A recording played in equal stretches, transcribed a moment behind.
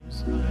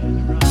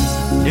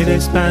Need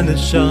expand to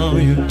show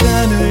you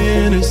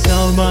genuine is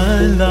all my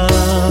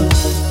love.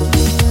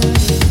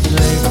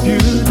 If you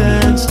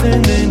danced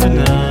in the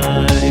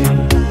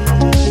night,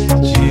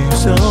 you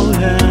so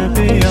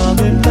happy, all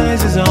the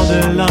places, all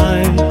the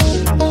light.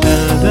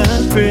 Share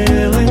that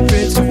feeling,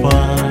 fit to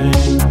find.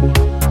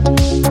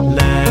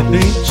 Let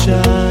it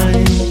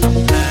shine,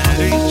 let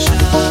it shine.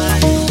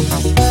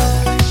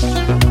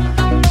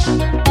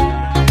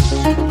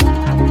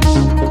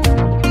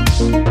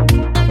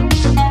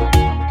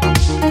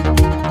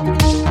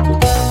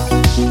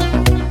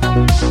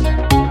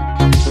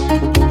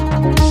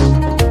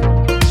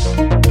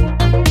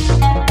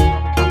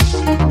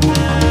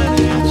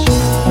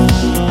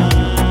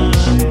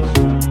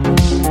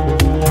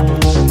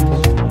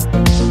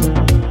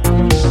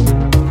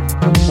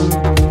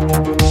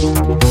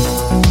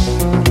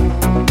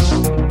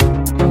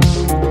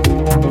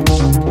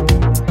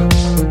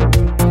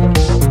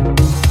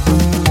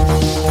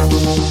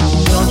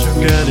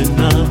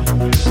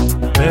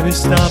 Baby,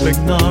 stop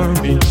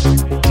ignoring me,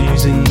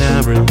 teasing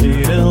every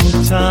little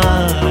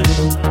time.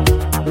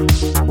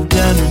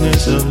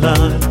 Genuineness of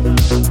life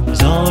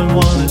is all I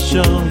wanna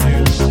show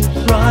you.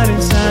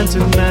 Writing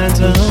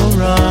sentimental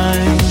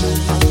rhyme,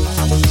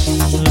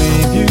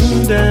 leave you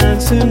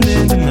dancing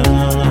in the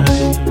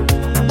night.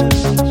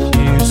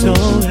 You so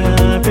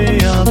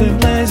happy, all the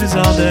places,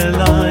 all the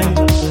light.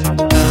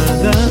 And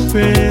that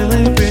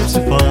feeling fits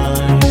to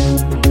find.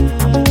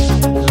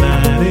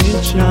 Let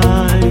it shine.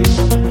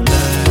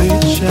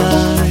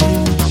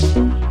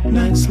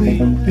 Night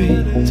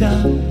sleeping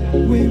down,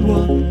 we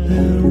walk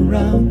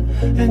around,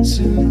 and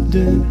soon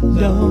the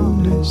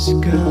dawn is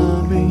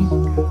coming.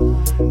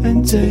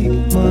 And take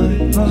my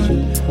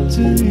heart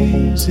to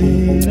ease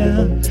it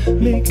out,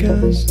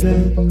 because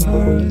that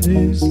heart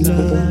is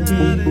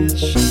loving.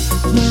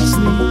 Night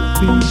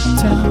sleeping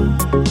down,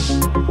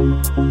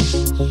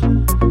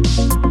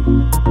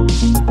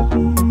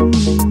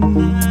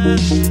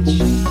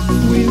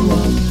 we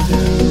walk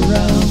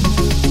around.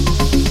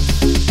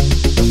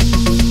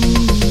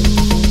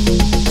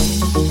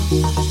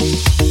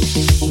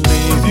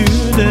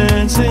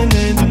 Dancing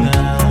in the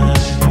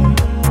night,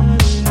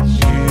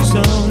 you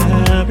so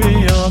happy,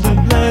 all the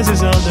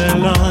places, all the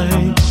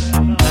light.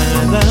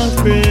 And that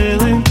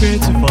feeling fit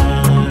to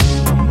find.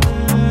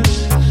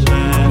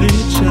 Let it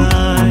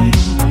shine,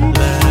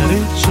 let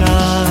it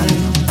shine.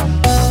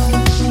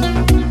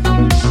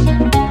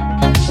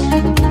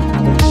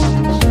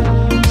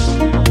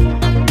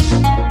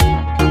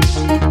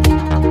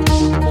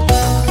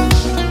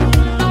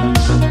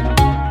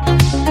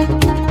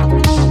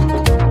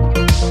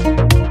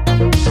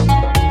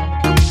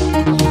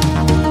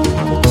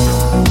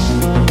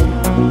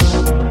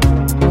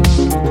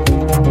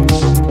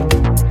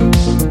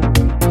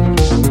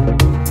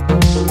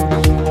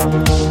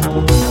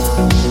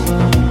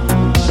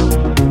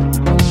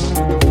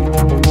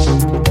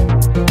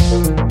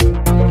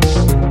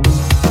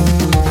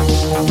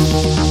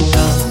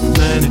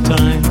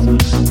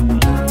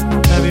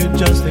 Have you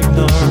just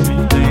ignored me,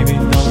 baby?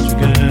 Don't you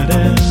get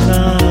enough?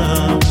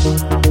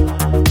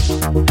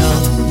 How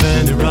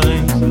many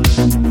rhymes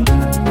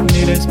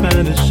need I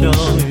spend to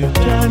show you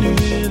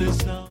genuine is all?